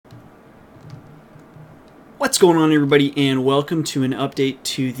What's going on, everybody, and welcome to an update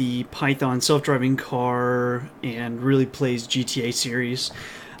to the Python self-driving car and really plays GTA series.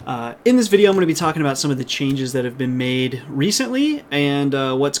 In this video, I'm going to be talking about some of the changes that have been made recently and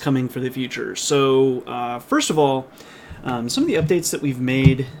what's coming for the future. So, first of all, some of the updates that we've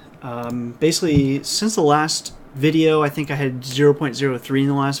made, basically, since the last video, I think I had 0.03 in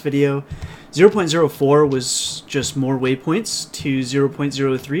the last video. 0.04 was just more waypoints to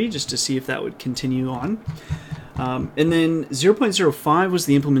 0.03 just to see if that would continue on. And then 0.05 was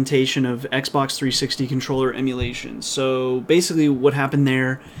the implementation of Xbox 360 controller emulation. So basically what happened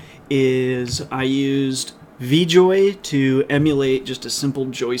there is I used VJoy to emulate just a simple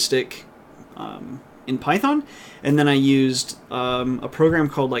joystick in Python, and then I used a program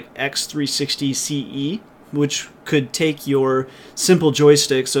called like X360CE, which could take your simple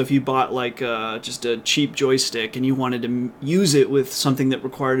joystick. So if you bought like just a cheap joystick and you wanted to use it with something that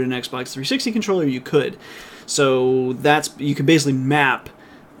required an Xbox 360 controller, you could. So you could basically map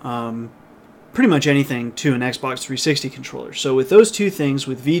pretty much anything to an Xbox 360 controller. So with those two things,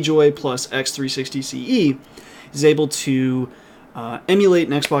 with VJoy plus X360CE, is able to emulate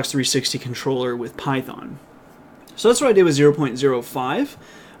an Xbox 360 controller with Python. So that's what I did with 0.05.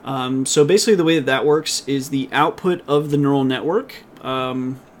 So basically the way that works is the output of the neural network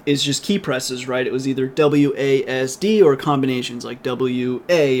is just key presses, right? It was either WASD or combinations like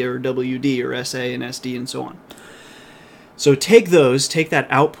WA or WD or SA and SD and so on. So take that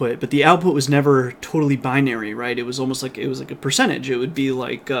output, but the output was never totally binary, right? It was almost like, a percentage. It would be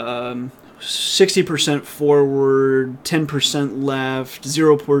like 60% forward, 10% left,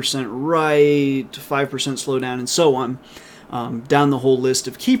 0% right, 5% slow down, and so on. Down the whole list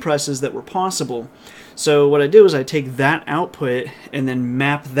of key presses that were possible. So what I did was I take that output and then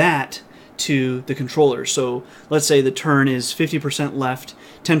map that to the controller. So let's say the turn is 50% left,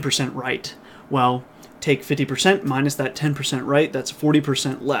 10% right. Well, take 50% minus that 10% right, that's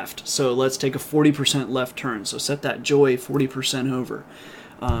 40% left. So let's take a 40% left turn. So set that joy 40% over.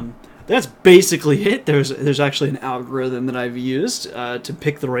 That's basically it. There's actually an algorithm that I've used to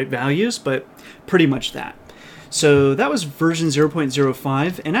pick the right values, but pretty much that. So that was version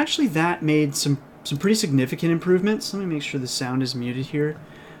 0.05, and actually that made some pretty significant improvements. Let me make sure the sound is muted here.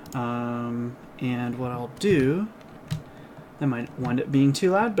 And what I'll do, that might wind up being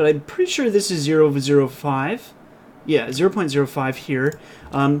too loud, but I'm pretty sure this is 0.05. Yeah, 0.05 here.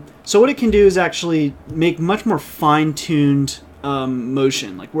 So what it can do is actually make much more fine-tuned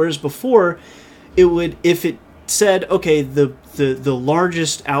motion. Like whereas before, it would, if it said, okay, the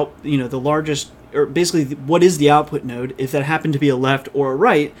largest or basically what is the output node, if that happened to be a left or a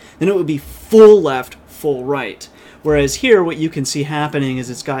right, then it would be full left, full right. Whereas here, what you can see happening is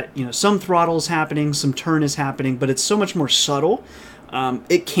it's got, some throttles happening, some turn is happening, but it's so much more subtle.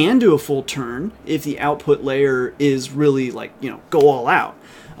 It can do a full turn if the output layer is really like, go all out.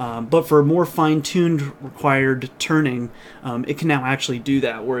 But for more fine-tuned required turning, it can now actually do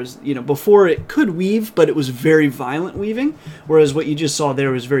that. Whereas, before it could weave, but it was very violent weaving. Whereas what you just saw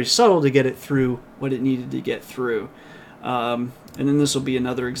there was very subtle to get it through what it needed to get through. And then this will be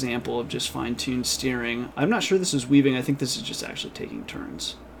another example of just fine-tuned steering. I'm not sure this is weaving. I think this is just actually taking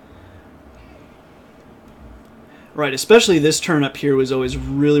turns. Right, especially this turn up here was always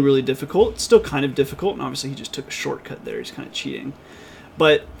really, really difficult. It's still kind of difficult, and obviously he just took a shortcut there. He's kind of cheating.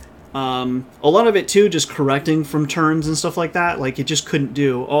 But a lot of it too, just correcting from turns and stuff like that, like it just couldn't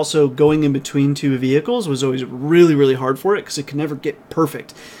do. Also, going in between two vehicles was always really, really hard for it because it could never get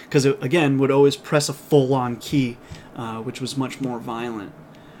perfect. Because it, again, would always press a full-on key, which was much more violent.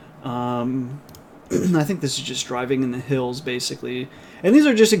 I think this is just driving in the hills, basically. And these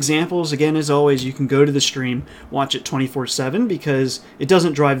are just examples. Again, as always, you can go to the stream, watch it 24/7, because it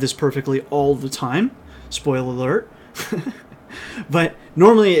doesn't drive this perfectly all the time. Spoiler alert. But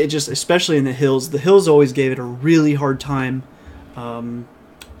normally it just, especially in the hills always gave it a really hard time,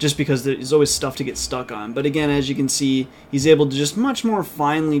 just because there's always stuff to get stuck on. But again, as you can see, he's able to just much more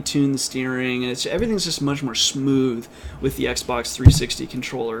finely tune the steering, and everything's just much more smooth with the Xbox 360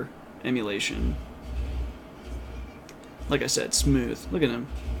 controller emulation. Like I said, smooth. Look at him.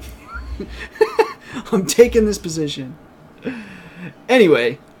 I'm taking this position.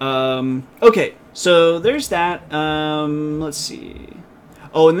 Anyway, okay, so there's that. Let's see.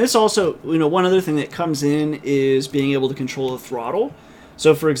 Oh, and this also, one other thing that comes in is being able to control the throttle.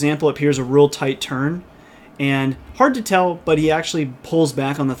 So, for example, up here's a real tight turn, and hard to tell, but he actually pulls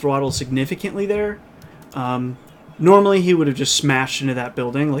back on the throttle significantly there. Normally, he would have just smashed into that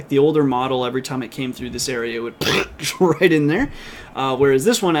building. Like the older model, every time it came through this area, it would right in there. Whereas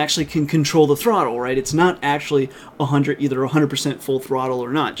this one actually can control the throttle, right? It's not actually either 100% full throttle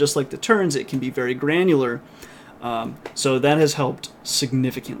or not. Just like the turns, it can be very granular. So that has helped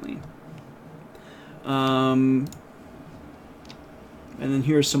significantly. And then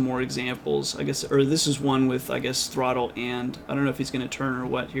here's some more examples. I guess, or this is one with, I guess, throttle and, I don't know if he's going to turn or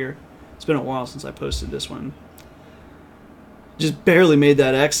what here. It's been a while since I posted this one. Just barely made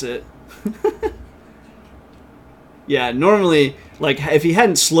that exit. Yeah, normally, like, if he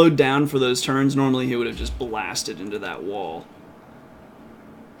hadn't slowed down for those turns, normally he would have just blasted into that wall.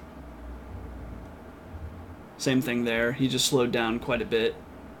 Same thing there. He just slowed down quite a bit.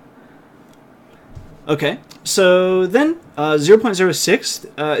 Okay, so then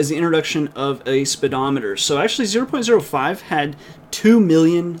 0.06 is the introduction of a speedometer. So actually 0.05 had 2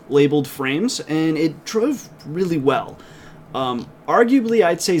 million labeled frames, and it drove really well. Arguably,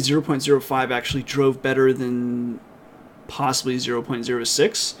 I'd say 0.05 actually drove better than possibly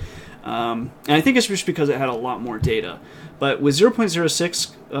 0.06. And I think it's just because it had a lot more data. But with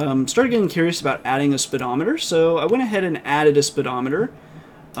 0.06, started getting curious about adding a speedometer, so I went ahead and added a speedometer.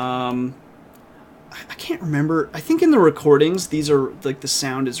 I can't remember. I think in the recordings, these are, like, the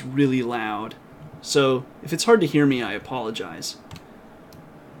sound is really loud. So if it's hard to hear me, I apologize.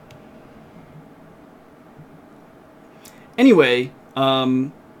 Anyway,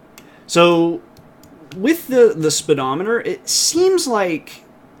 so with the speedometer, it seems like,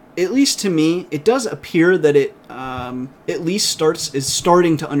 at least to me, it does appear that it at least is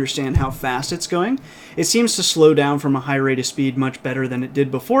starting to understand how fast it's going. It seems to slow down from a high rate of speed much better than it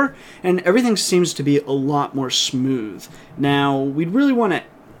did before, and everything seems to be a lot more smooth. Now, we'd really want to,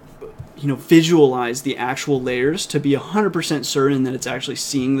 visualize the actual layers to be 100% certain that it's actually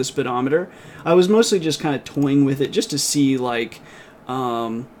seeing the speedometer. I was mostly just kind of toying with it just to see, like,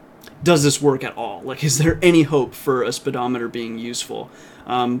 does this work at all? Like, is there any hope for a speedometer being useful?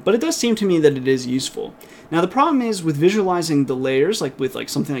 But it does seem to me that it is useful. Now, the problem is with visualizing the layers, like with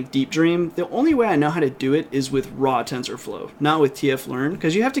something like Deep Dream, the only way I know how to do it is with raw TensorFlow, not with TF-Learn,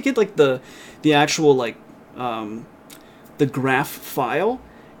 because you have to get like the actual the graph file,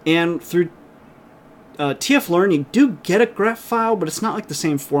 and through TF-Learn you do get a graph file, but it's not like the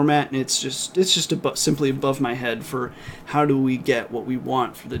same format, and it's just simply above my head for how do we get what we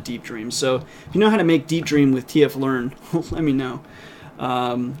want for the Deep Dream. So if you know how to make Deep Dream with TF-Learn, let me know.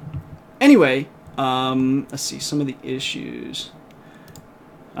 Anyway, let's see some of the issues.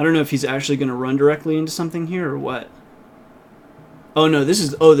 I don't know if he's actually going to run directly into something here or what. Oh no, this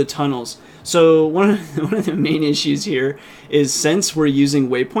is the tunnels. So one of the main issues here is, since we're using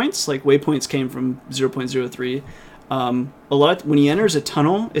waypoints, like waypoints came from 0.03, when he enters a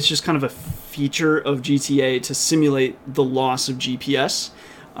tunnel, it's just kind of a feature of GTA to simulate the loss of GPS.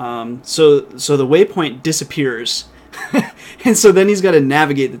 So the waypoint disappears. And so then he's got to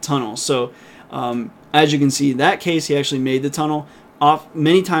navigate the tunnel. So as you can see, in that case, he actually made the tunnel.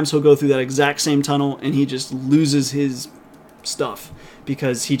 Many times he'll go through that exact same tunnel, and he just loses his stuff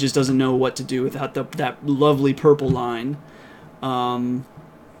because he just doesn't know what to do without that lovely purple line.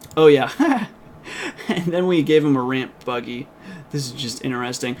 Oh yeah. And then we gave him a ramp buggy. This is just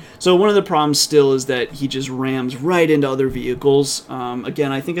interesting. So one of the problems still is that he just rams right into other vehicles.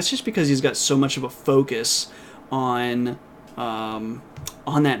 Again, I think it's just because he's got so much of a focus on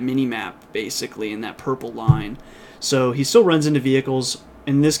that mini-map, basically, in that purple line. So he still runs into vehicles.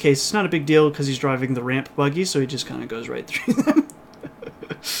 In this case, it's not a big deal because he's driving the ramp buggy, so he just kind of goes right through them.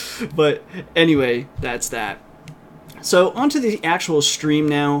 But anyway, that's that. So onto the actual stream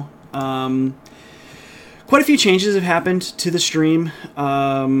now. Quite a few changes have happened to the stream.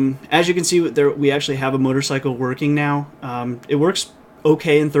 As you can see, we actually have a motorcycle working now. It works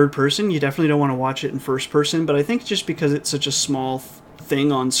okay in third person. You definitely don't want to watch it in first person, but I think just because it's such a small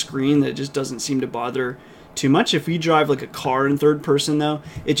thing on screen that it just doesn't seem to bother too much. If you drive like a car in third person, though,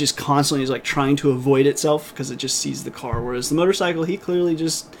 it just constantly is like trying to avoid itself because it just sees the car, whereas the motorcycle, he clearly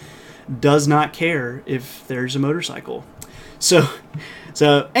just does not care if there's a motorcycle. So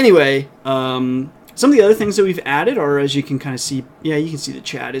anyway, some of the other things that we've added are, as you can kind of see, yeah, you can see the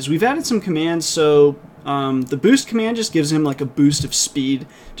chat, is we've added some commands. So the boost command just gives him like a boost of speed,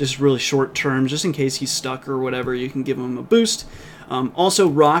 just really short term, just in case he's stuck or whatever, you can give him a boost. Also,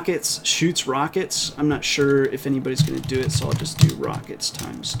 rockets, shoots rockets. I'm not sure if anybody's going to do it, so I'll just do rockets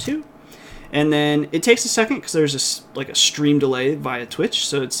times 2. And then it takes a second because there's like a stream delay via Twitch,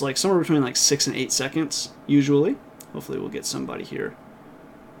 so it's like somewhere between like 6 and 8 seconds usually. Hopefully we'll get somebody here.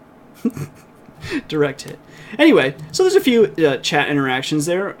 Direct hit. Anyway, so there's a few chat interactions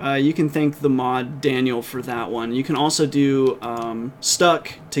there. You can thank the mod Daniel for that one. You can also do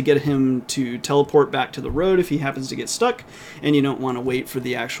stuck to get him to teleport back to the road if he happens to get stuck, and you don't want to wait for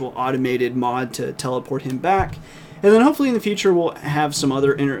the actual automated mod to teleport him back. And then hopefully in the future we'll have some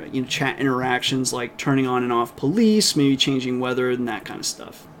other chat interactions like turning on and off police, maybe changing weather and that kind of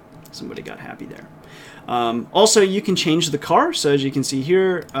stuff. Somebody got happy there. Also, you can change the car. So as you can see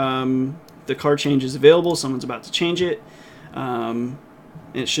here, the car change is available. Someone's about to change it. And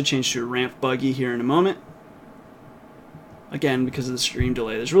it should change to a ramp buggy here in a moment. Again, because of the stream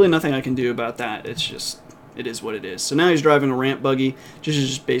delay. There's really nothing I can do about that. It's just, it is what it is. So now he's driving a ramp buggy, which is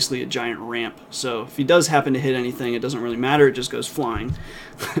just basically a giant ramp. So if he does happen to hit anything, it doesn't really matter. It just goes flying.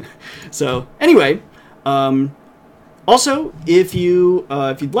 So anyway, also, if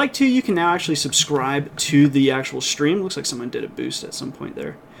you'd like to, you can now actually subscribe to the actual stream. Looks like someone did a boost at some point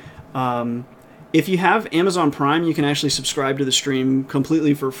there. If you have Amazon Prime, you can actually subscribe to the stream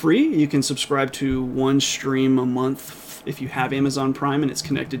completely for free. You can subscribe to one stream a month if you have Amazon Prime and it's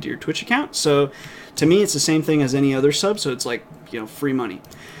connected to your Twitch account. So to me, it's the same thing as any other sub. So it's like, free money.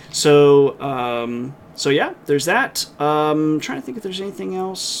 So, so yeah, there's that. Trying to think if there's anything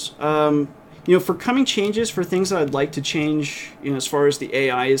else. For coming changes, for things that I'd like to change, as far as the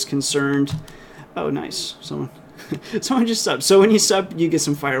AI is concerned. Oh, nice. Someone just subbed. So when you sub, you get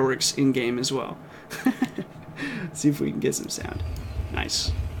some fireworks in-game as well. See if we can get some sound.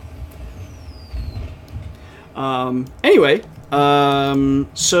 Nice. Anyway,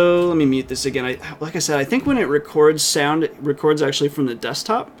 so let me mute this again. Like I said, I think when it records sound, it records actually from the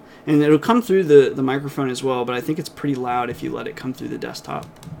desktop. And it'll come through the microphone as well, but I think it's pretty loud if you let it come through the desktop.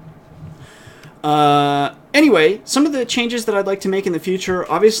 Anyway, some of the changes that I'd like to make in the future,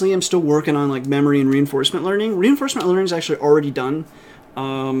 obviously I'm still working on like memory and reinforcement learning. Reinforcement learning is actually already done.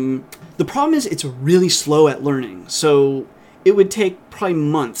 The problem is it's really slow at learning. So it would take probably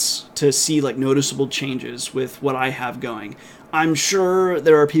months to see like noticeable changes with what I have going. I'm sure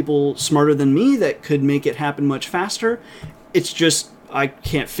there are people smarter than me that could make it happen much faster. It's just I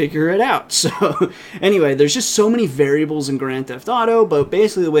can't figure it out. So anyway, there's just so many variables in Grand Theft Auto, but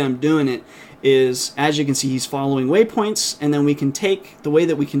basically the way I'm doing it is, as you can see, he's following waypoints, and then we can take, the way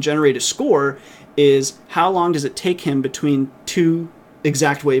that we can generate a score is how long does it take him between two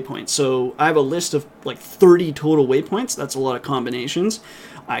exact waypoints. So I have a list of like 30 total waypoints. That's a lot of combinations.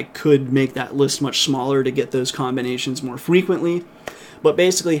 I could make that list much smaller to get those combinations more frequently. But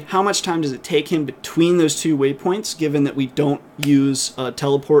basically, how much time does it take him between those two waypoints, given that we don't use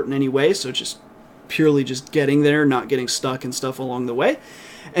teleport in any way, so it's just purely just getting there, not getting stuck and stuff along the way.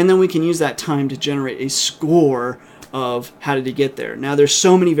 And then we can use that time to generate a score of how did he get there. Now, there's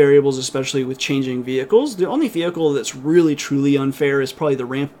so many variables, especially with changing vehicles. The only vehicle that's really, truly unfair is probably the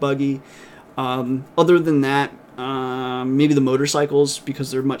ramp buggy. Other than that, maybe the motorcycles, because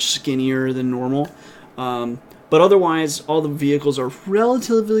they're much skinnier than normal. But otherwise, all the vehicles are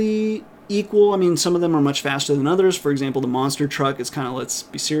relatively equal. I mean, some of them are much faster than others. For example, the monster truck is kind of, let's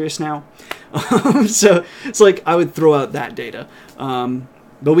be serious now. So it's like I would throw out that data.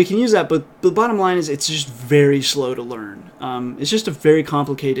 But we can use that. But the bottom line is it's just very slow to learn. It's just a very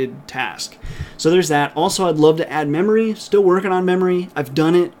complicated task. So there's that. Also, I'd love to add memory. Still working on memory. I've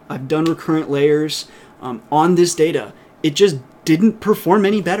done it. I've done recurrent layers on this data. It just didn't perform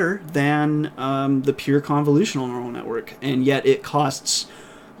any better than the pure convolutional neural network, and yet it costs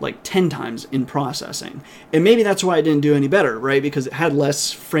like 10 times in processing. And maybe that's why it didn't do any better, right? Because it had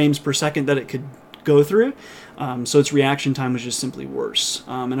less frames per second that it could go through, so its reaction time was just simply worse.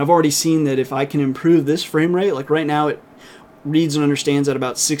 And I've already seen that if I can improve this frame rate, like right now it reads and understands at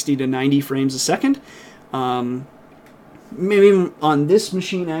about 60 to 90 frames a second. Maybe on this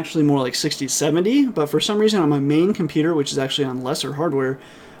machine actually more like 60 to 70, but for some reason on my main computer, which is actually on lesser hardware,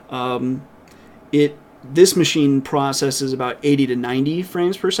 this machine processes about 80 to 90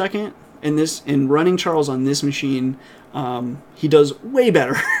 frames per second, and running Charles on this machine, he does way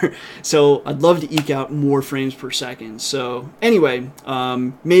better. So I'd love to eke out more frames per second. So anyway,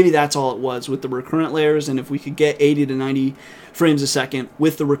 maybe that's all it was with the recurrent layers, and if we could get 80 to 90 frames a second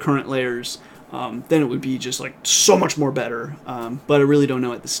with the recurrent layers, then it would be just like so much more better, but I really don't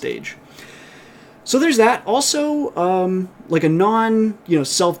know at this stage. So there's that. Also, like a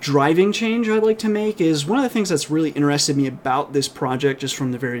self-driving change I'd like to make is one of the things that's really interested me about this project just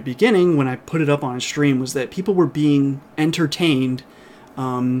from the very beginning when I put it up on a stream was that people were being entertained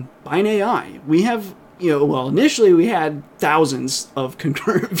by an AI. We have, initially we had thousands of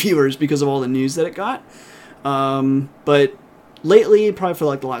concurrent viewers because of all the news that it got, but lately, probably for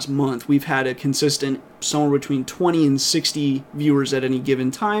like the last month, we've had a consistent somewhere between 20 and 60 viewers at any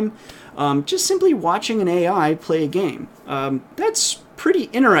given time. just simply watching an AI play a game. That's pretty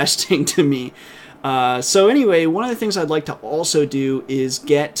interesting to me. So anyway, one of the things I'd like to also do is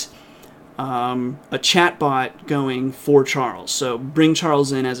get a chatbot going for Charles. So bring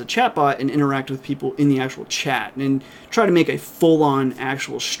Charles in as a chatbot and interact with people in the actual chat and try to make a full-on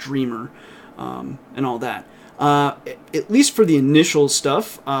actual streamer and all that. At least for the initial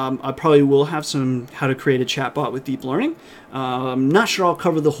stuff, I probably will have some how to create a chatbot with deep learning. I'm not sure I'll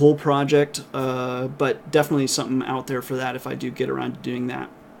cover the whole project, but definitely something out there for that if I do get around to doing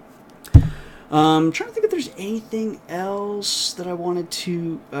that. I'm trying to think if there's anything else that I wanted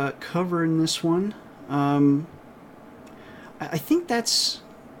to cover in this one. I think that's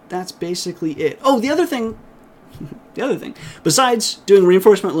basically it. Oh, the other thing, besides doing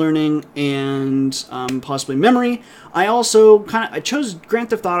reinforcement learning and possibly memory, I also I chose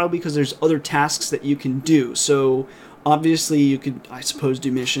Grand Theft Auto because there's other tasks that you can do. So obviously you could, I suppose,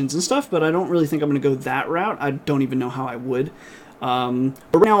 do missions and stuff, but I don't really think I'm going to go that route. I don't even know how I would. But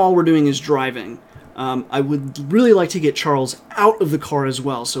right now all we're doing is driving. I would really like to get Charles out of the car as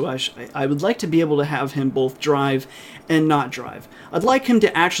well, so I would like to be able to have him both drive and not drive. I'd like him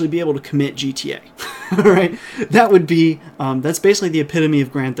to actually be able to commit GTA. Right? That would be, that's basically the epitome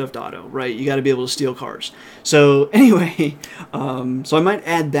of Grand Theft Auto, right? You got to be able to steal cars. So anyway, so I might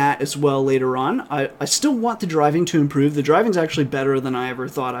add that as well later on. I still want the driving to improve. The driving's actually better than I ever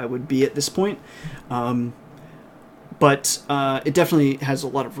thought I would be at this point. But it definitely has a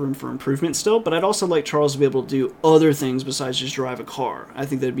lot of room for improvement still. But I'd also like Charles to be able to do other things besides just drive a car. I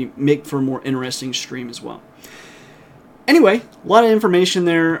think that'd make for a more interesting stream as well. Anyway, a lot of information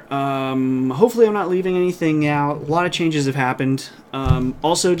there. Hopefully I'm not leaving anything out. A lot of changes have happened.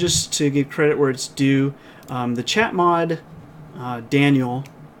 Also, just to give credit where it's due, the chat mod, Daniel,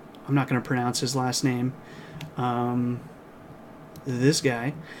 I'm not going to pronounce his last name, this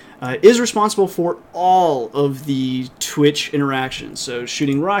guy, is responsible for all of the Twitch interactions. So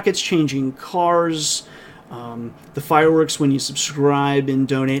shooting rockets, changing cars, the fireworks when you subscribe and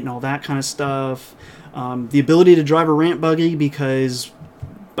donate and all that kind of stuff. The ability to drive a ramp buggy, because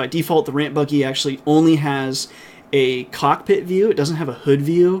by default the ramp buggy actually only has a cockpit view. It doesn't have a hood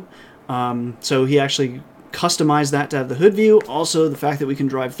view. So he actually customized that to have the hood view. Also the fact that we can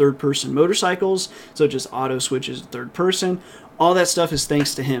drive third-person motorcycles, so it just auto switches to third person. All that stuff is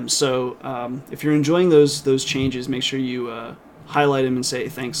thanks to him. So if you're enjoying those changes, make sure you highlight him and say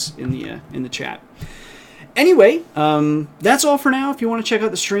thanks in the chat. Anyway, that's all for now. If you want to check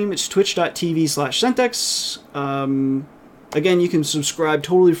out the stream, it's twitch.tv/Centex. Again, you can subscribe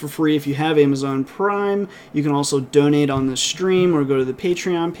totally for free if you have Amazon Prime. You can also donate on the stream or go to the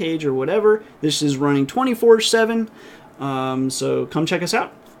Patreon page or whatever. This is running 24/7, so come check us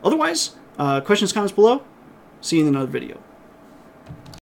out. Otherwise, questions, comments below. See you in another video.